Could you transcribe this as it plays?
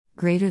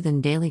Greater than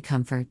daily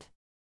comfort.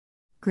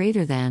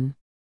 Greater than.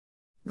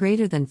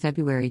 Greater than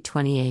February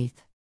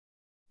 28th.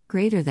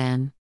 Greater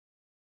than.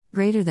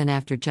 Greater than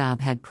after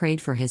Job had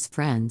prayed for his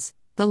friends,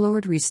 the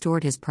Lord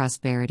restored his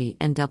prosperity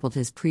and doubled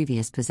his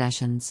previous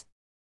possessions.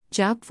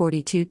 Job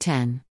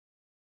 42:10.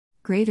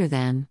 Greater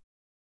than.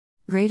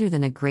 Greater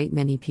than a great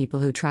many people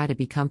who try to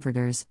be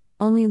comforters,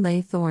 only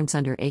lay thorns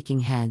under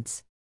aching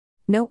heads.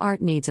 No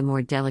art needs a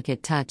more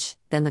delicate touch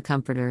than the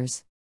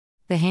comforters.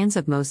 The hands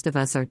of most of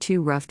us are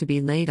too rough to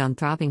be laid on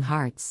throbbing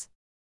hearts.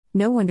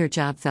 No wonder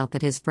Job felt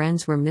that his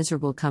friends were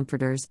miserable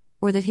comforters,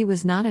 or that he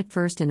was not at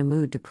first in a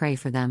mood to pray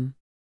for them.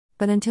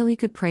 But until he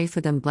could pray for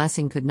them,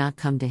 blessing could not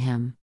come to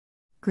him.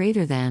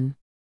 Greater than.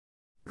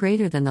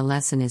 Greater than the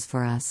lesson is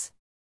for us.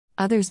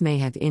 Others may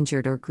have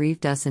injured or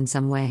grieved us in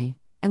some way,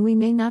 and we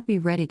may not be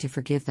ready to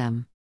forgive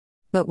them.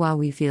 But while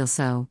we feel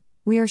so,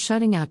 we are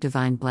shutting out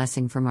divine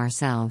blessing from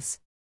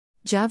ourselves.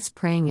 Job's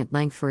praying at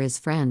length for his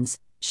friends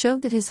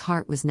showed that his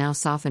heart was now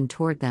softened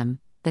toward them,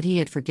 that he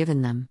had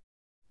forgiven them.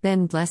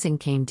 Then blessing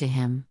came to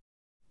him.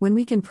 When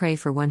we can pray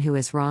for one who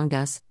has wronged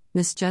us,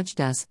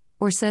 misjudged us,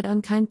 or said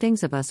unkind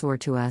things of us or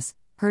to us,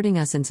 hurting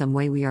us in some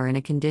way, we are in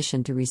a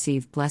condition to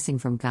receive blessing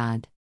from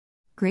God.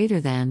 Greater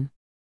than.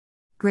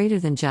 Greater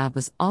than Job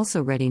was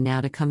also ready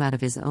now to come out of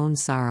his own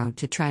sorrow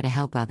to try to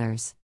help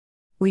others.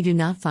 We do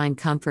not find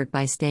comfort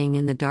by staying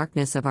in the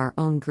darkness of our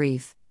own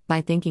grief,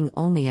 by thinking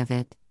only of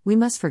it. We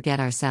must forget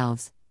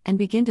ourselves, and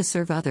begin to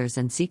serve others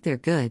and seek their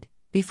good,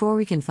 before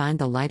we can find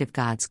the light of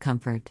God's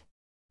comfort.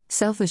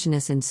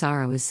 Selfishness in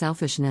sorrow is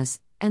selfishness,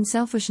 and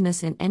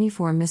selfishness in any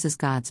form misses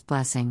God's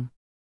blessing.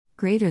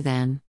 Greater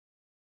than.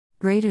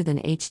 Greater than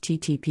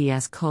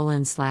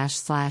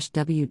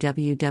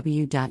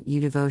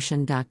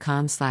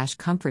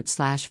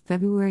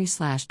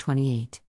https://www.udevotion.com/comfort/February/28